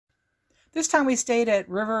This time we stayed at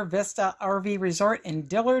River Vista RV Resort in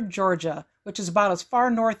Dillard, Georgia, which is about as far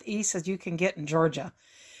northeast as you can get in Georgia.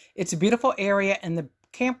 It's a beautiful area, and the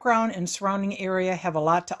campground and surrounding area have a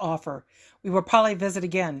lot to offer. We will probably visit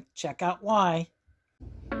again. Check out why.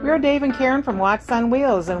 We're Dave and Karen from Watts on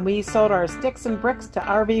Wheels, and we sold our sticks and bricks to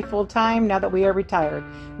RV full-time now that we are retired.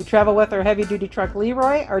 We travel with our heavy-duty truck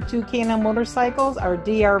Leroy, our two K&N motorcycles, our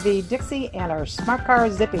DRV Dixie, and our smart car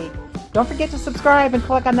Zippy. Don't forget to subscribe and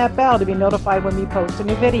click on that bell to be notified when we post a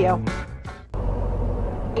new video.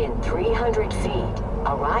 In 300 feet,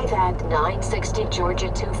 arrive at 960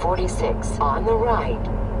 Georgia 246 on the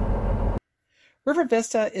right. River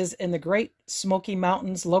Vista is in the Great Smoky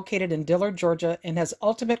Mountains located in Dillard, Georgia, and has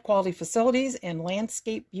ultimate quality facilities and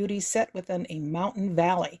landscape beauty set within a mountain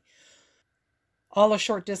valley, all a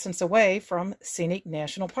short distance away from scenic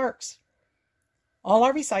national parks. All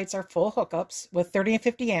RV sites are full hookups with 30 and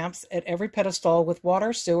 50 amps at every pedestal with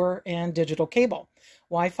water, sewer, and digital cable.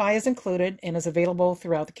 Wi-Fi is included and is available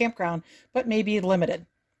throughout the campground, but may be limited.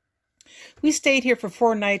 We stayed here for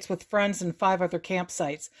 4 nights with friends and 5 other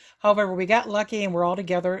campsites. However, we got lucky and we're all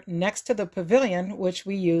together next to the pavilion, which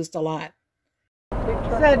we used a lot. He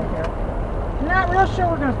said, I'm not real sure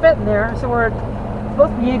we're going to fit in there, so we're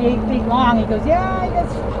supposed to be 88 feet long. He goes, yeah, he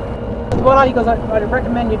goes, well, he goes, I'd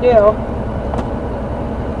recommend you do.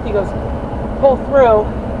 He goes, pull through,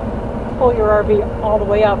 pull your RV all the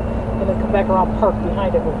way up, and then come back around, park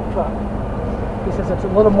behind it with the truck. He says it's a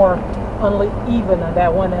little more uneven on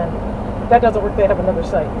that one end. If that doesn't work, they have another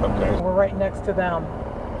site. Okay. We're right next to them.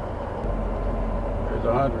 There's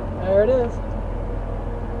 100. There it is.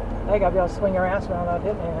 Now you gotta be able to swing your ass around without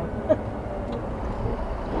hitting anything.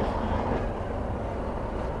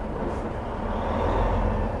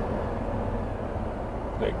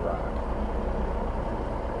 Big rock.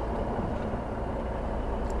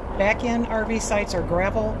 Back-in RV sites are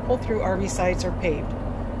gravel, pull-through RV sites are paved.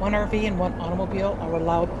 1 RV and 1 automobile are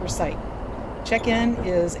allowed per site. Check-in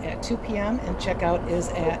is at 2 p.m. and check-out is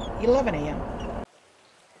at 11 a.m.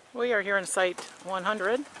 We are here in site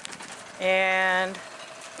 100, and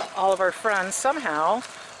all of our friends somehow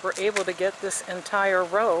were able to get this entire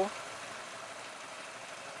row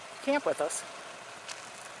camp with us.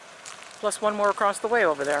 Plus 1 more across the way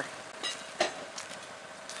over there.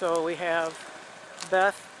 So we have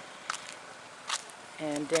Beth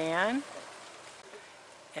and Dan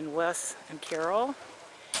and Wes and Carol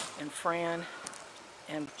and Fran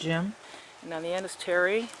and Jim, and on the end is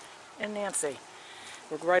Terry and Nancy.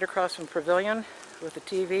 We're right across from Pavilion with the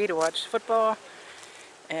TV to watch football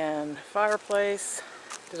and fireplace.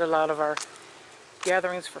 Did a lot of our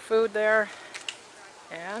gatherings for food there,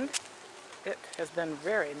 and it has been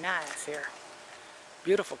very nice here.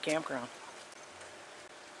 Beautiful campground.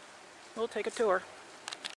 We'll take a tour.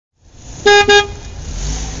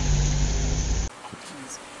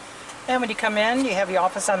 And when you come in, you have your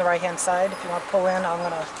office on the right-hand side. If you want to pull in, I'm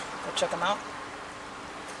going to go check them out.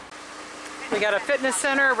 We got a fitness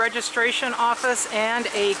center, registration office, and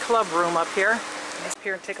a club room up here. Let's up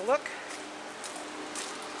here and take a look.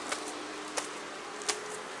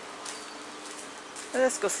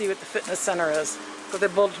 Let's go see what the fitness center is. Got the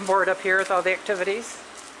bulletin board up here with all the activities.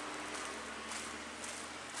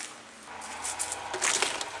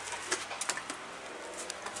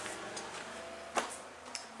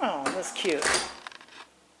 Oh, that's cute.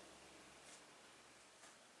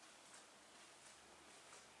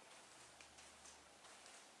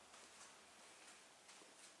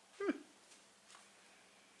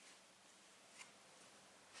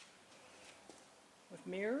 With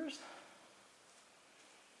mirrors.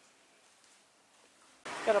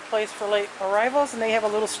 Got a place for late arrivals, and they have a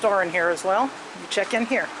little store in here as well. You check in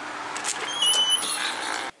here.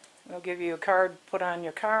 They'll give you a card to put on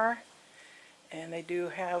your car. And they do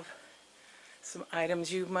have some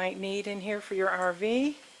items you might need in here for your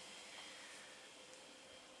RV,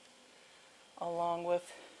 along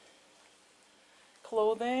with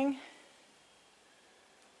clothing,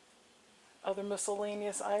 other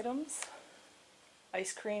miscellaneous items,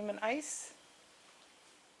 ice cream and ice.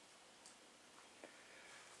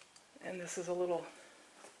 And this is a little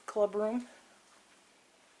club room.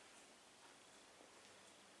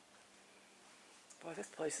 Boy, this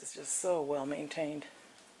place is just so well maintained.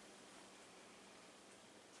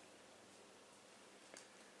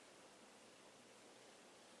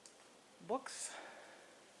 Books,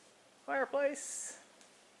 fireplace.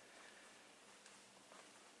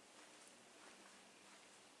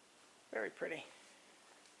 Very pretty.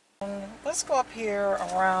 And let's go up here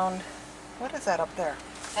around, what is that up there?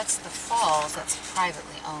 That's the falls, that's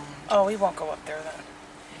privately owned. Oh, we won't go up there then.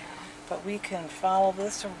 Yeah. But we can follow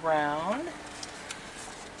this around.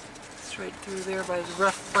 It's right through there by the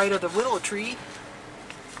rough bite of the willow tree.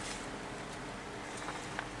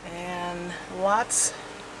 And lots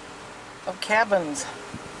of cabins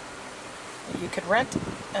that you could rent.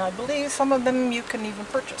 And I believe some of them you can even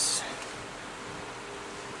purchase.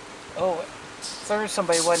 Oh, sorry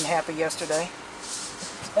somebody wasn't happy yesterday.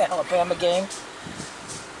 The Alabama game.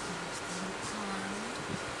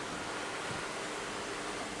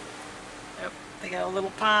 Yep, they got a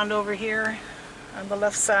little pond over here on the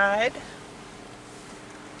left side.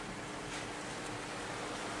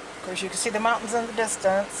 Of course, you can see the mountains in the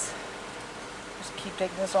distance. Just keep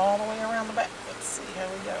taking this all the way around the back. Let's see how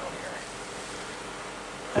we go here.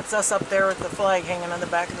 That's us up there with the flag hanging on the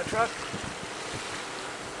back of the truck.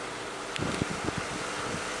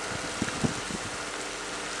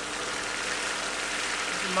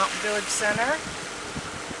 There's the Mountain Village Center.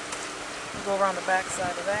 We'll go around the back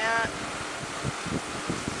side of that.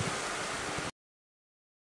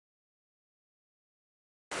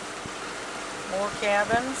 More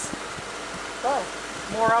cabins. Oh,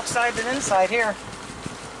 more outside than inside here.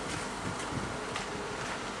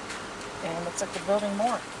 And looks like they're building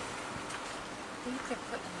more. I think they're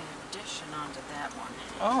putting an addition onto that one.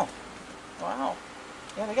 Oh, wow.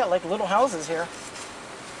 Yeah, they got like little houses here.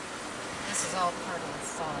 This is all part of the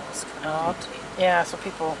falls Oh, community. yeah, so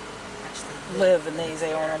people Actually live in these,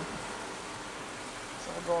 they own them.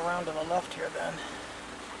 So we'll go around to the left here then.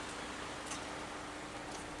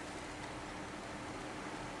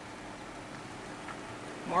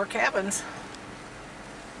 More cabins.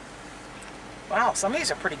 Wow, some of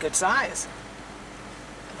these are pretty good size.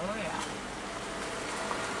 Oh yeah.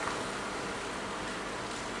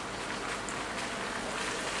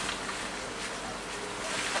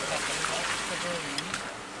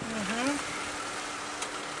 Mm-hmm.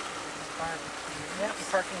 Barbecue. Yep,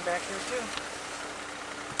 parking back here too.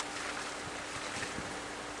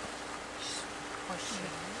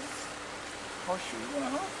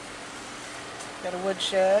 Horseshoe, got a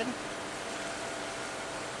woodshed.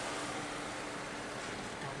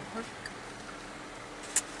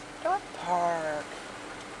 Dog park.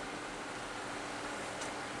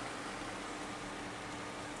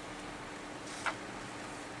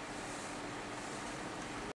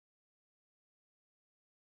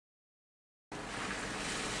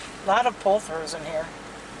 A lot of pull-throughs in here.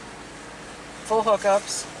 Full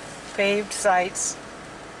hookups, paved sites,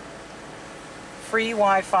 free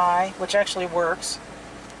Wi-Fi, which actually works,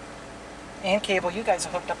 and cable. You guys are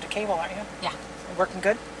hooked up to cable, aren't you? Yeah. Working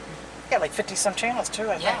good? Yeah, like 50-some channels too,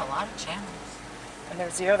 I think. Yeah, a lot of channels. And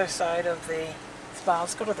there's the other side of the spa.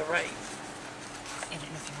 Let's go to the right. I don't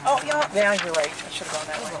know if you Oh, want to go. yeah, you're right. I should have gone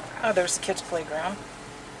that way. Oh, there's the kids' playground.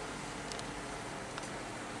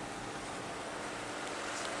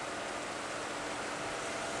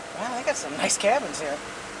 Wow, they got some nice cabins here.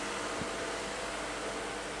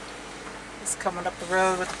 It's coming up the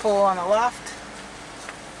road with the pool on the left.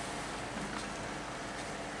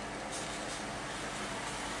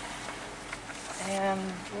 And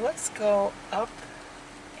let's go up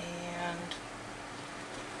and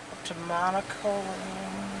up to Monaco.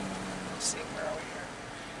 Let's see, where are we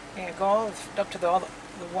here? Yeah, go all up to the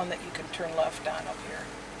one that you can turn left on up here.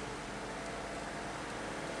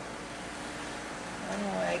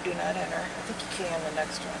 Oh, I do not enter. I think you can the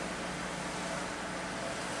next one.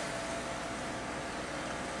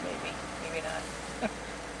 Maybe, maybe not.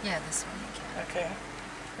 Yeah, this one you can. Okay.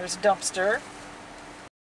 There's a dumpster.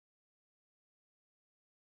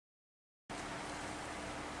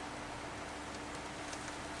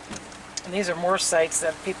 And these are more sites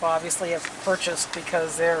that people obviously have purchased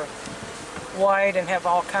because they're wide and have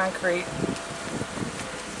all concrete.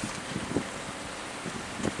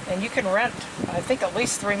 And you can rent, I think, at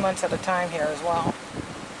least 3 months at a time here as well.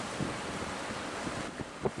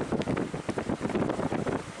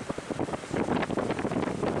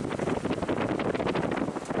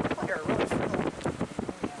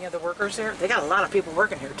 Yeah, the workers here, they got a lot of people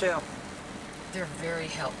working here too. They're very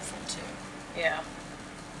helpful too. Yeah.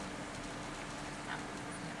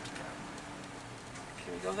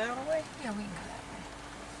 Can we go that way? Yeah, we can go that way.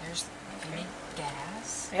 There's you need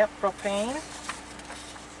gas. Yep, propane.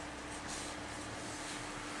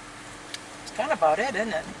 That's kind of about it,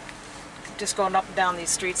 isn't it? Just going up and down these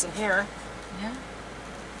streets in here. Yeah.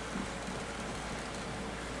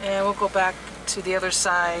 And we'll go back to the other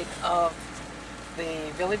side of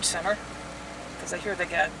the village center, because I hear they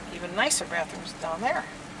got even nicer bathrooms down there.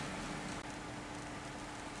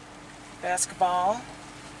 Basketball.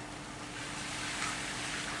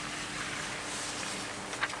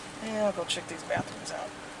 And I'll go check these bathrooms out.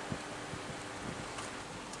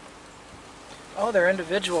 Oh, they're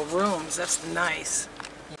individual rooms. That's nice.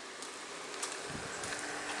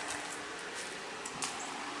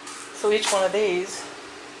 So each one of these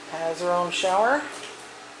has their own shower,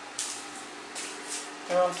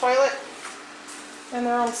 their own toilet, and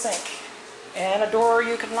their own sink, and a door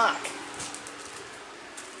you can lock.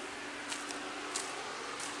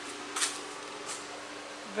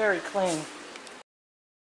 Very clean.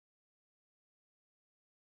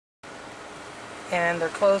 And they're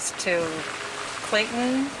close to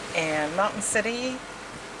Clayton and Mountain City.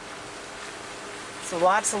 So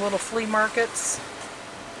lots of little flea markets,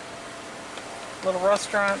 little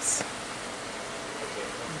restaurants,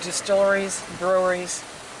 distilleries, breweries.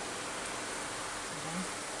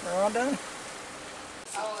 They're all done.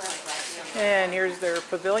 And here's their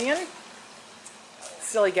pavilion.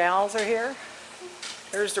 Silly gals are here.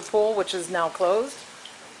 There's their pool, which is now closed.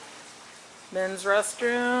 Men's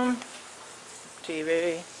restroom,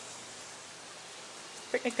 TV,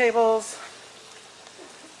 picnic tables,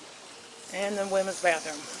 and then women's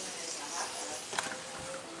bathroom.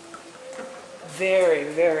 Very,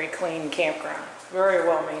 very clean campground. Very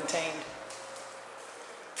well maintained.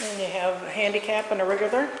 And you have a handicap and a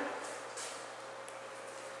regular.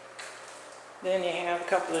 Then you have a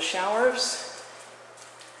couple of showers.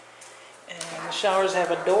 And the showers have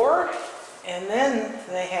a door. And then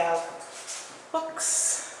they have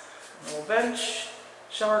hooks, a little bench,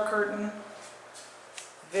 shower curtain.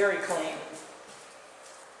 Very clean.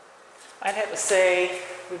 I'd have to say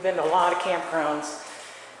we've been to a lot of campgrounds.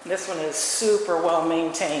 And this one is super well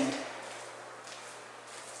maintained.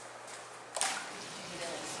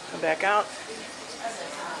 Come back out.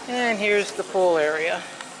 And here's the pool area.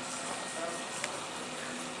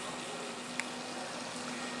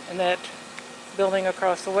 And that building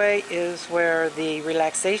across the way is where the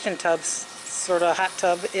relaxation tubs, sort of hot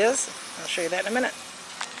tub is. I'll show you that in a minute.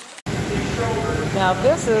 Now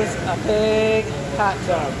this is a big hot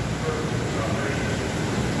tub.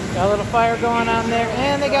 Got a little fire going on there,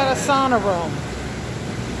 and they got a sauna room.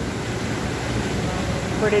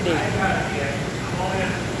 Pretty deep.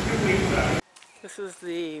 This is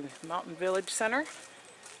the Mountain Village Center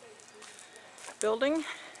building.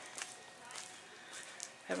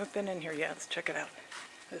 Haven't been in here yet. Let's check it out.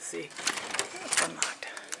 Let's see. It's unlocked.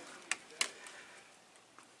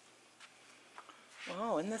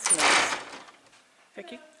 Wow, isn't this nice?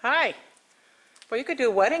 Vicky? Hi. Well, you could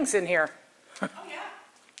do weddings in here. Oh, yeah.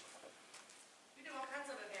 We do all kinds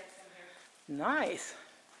of events in here. Nice.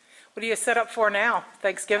 What do you set up for now?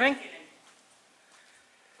 Thanksgiving?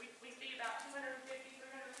 We feed about 250,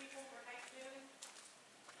 300 people for Thanksgiving.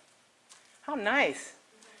 How nice.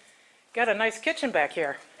 Got a nice kitchen back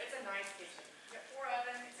here. It's a nice kitchen. You got 4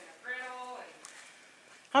 ovens, it's in a griddle. And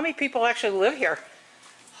How many people actually live here?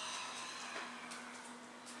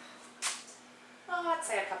 oh, I'd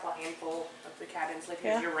say a couple handful of the cabins live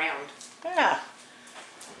here Yeah. year round. Yeah.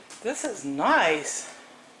 This is nice.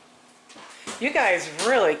 You guys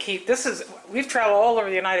really keep, we've traveled all over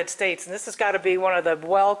the United States, and this has got to be one of the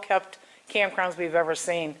well-kept campgrounds we've ever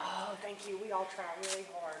seen. Oh, thank you. We all try really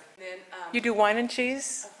hard. Then You do wine and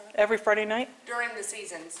cheese every Friday night? during the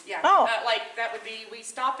seasons, yeah. Oh. Like that would be, we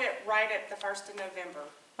stop it right at the 1st of November.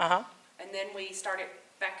 Uh-huh. And then we start it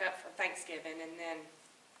back up for Thanksgiving, and then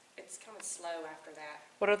it's kind of slow after that.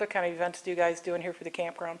 What other kind of events do you guys do in here for the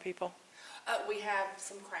campground people? We have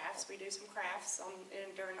some crafts. We do some crafts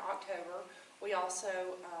during October. We also,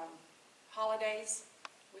 holidays,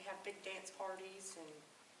 we have big dance parties and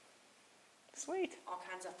Sweet. all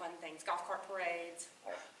kinds of fun things. Golf cart parades,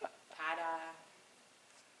 tie-dye,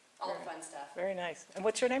 all the fun stuff. Very nice. And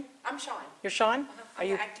what's your name? I'm Sean. You're Sean? I'm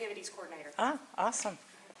the activities coordinator. Ah, awesome.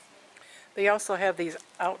 They also have these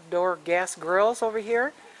outdoor gas grills over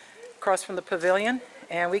here across from the pavilion.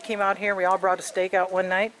 And we came out here, we all brought a steak out one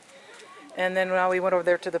night. And then we went over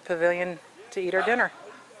there to the pavilion to eat our dinner.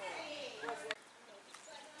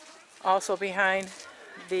 Also behind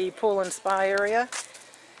the pool and spa area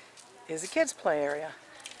is a kids' play area.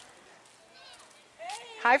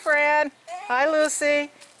 Hi, Fran. Hi,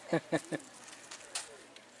 Lucy.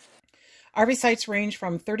 RV sites range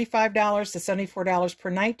from $35 to $74 per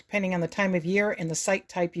night, depending on the time of year and the site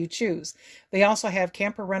type you choose. They also have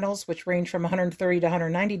camper rentals, which range from $130 to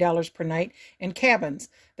 $190 per night, and cabins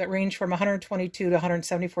that range from $122 to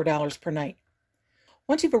 $174 per night.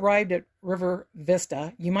 Once you've arrived at River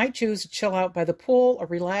Vista, you might choose to chill out by the pool or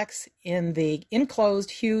relax in the enclosed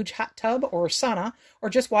huge hot tub or sauna, or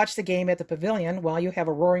just watch the game at the pavilion while you have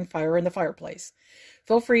a roaring fire in the fireplace.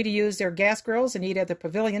 Feel free to use their gas grills and eat at the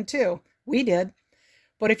pavilion too. We did.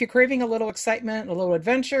 But if you're craving a little excitement, a little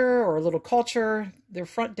adventure, or a little culture, their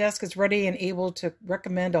front desk is ready and able to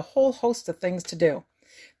recommend a whole host of things to do.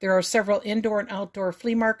 There are several indoor and outdoor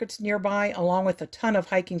flea markets nearby, along with a ton of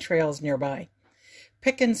hiking trails nearby.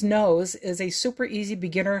 Pickens Nose is a super easy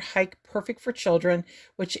beginner hike perfect for children,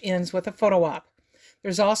 which ends with a photo op.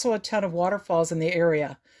 There's also a ton of waterfalls in the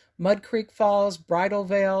area. Mud Creek Falls, Bridal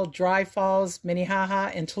Veil, Dry Falls,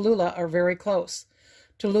 Minnehaha, and Tallulah are very close.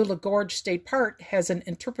 Tallulah Gorge State Park has an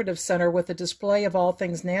interpretive center with a display of all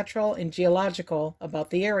things natural and geological about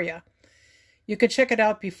the area. You can check it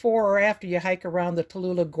out before or after you hike around the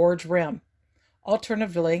Tallulah Gorge rim.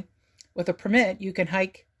 Alternatively, with a permit, you can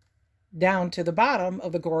hike down to the bottom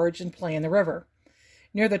of the gorge and play in the river.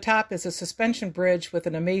 Near the top is a suspension bridge with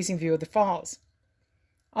an amazing view of the falls.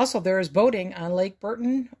 Also, there is boating on Lake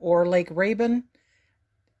Burton or Lake Rabun,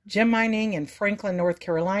 gem mining in Franklin, North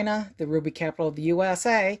Carolina, the ruby capital of the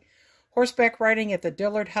USA, horseback riding at the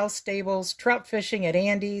Dillard House Stables, trout fishing at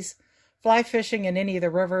Andy's, fly fishing in any of the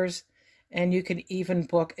rivers, and you can even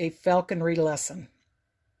book a falconry lesson.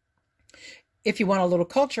 If you want a little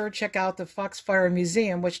culture, check out the Foxfire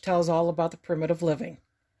Museum, which tells all about the primitive living.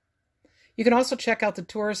 You can also check out the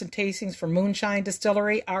tours and tastings for Moonshine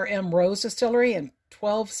Distillery, R.M. Rose Distillery, and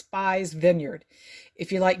 12 Spies Vineyard.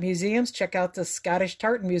 If you like museums, check out the Scottish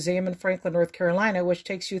Tartan Museum in Franklin, North Carolina, which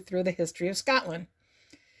takes you through the history of Scotland.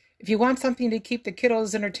 If you want something to keep the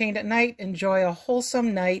kiddos entertained at night, enjoy a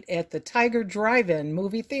wholesome night at the Tiger Drive-In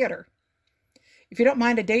movie theater. If you don't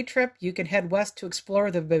mind a day trip, you can head west to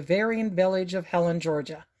explore the Bavarian village of Helen,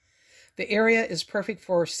 Georgia. The area is perfect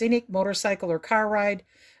for a scenic motorcycle or car ride.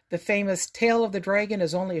 The famous Tail of the Dragon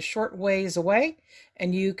is only a short ways away,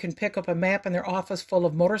 and you can pick up a map in their office full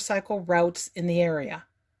of motorcycle routes in the area.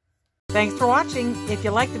 Thanks for watching. If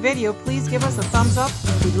you liked the video, please give us a thumbs up.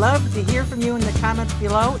 We'd love to hear from you in the comments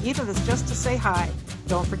below, even if it's just to say hi.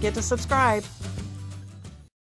 Don't forget to subscribe.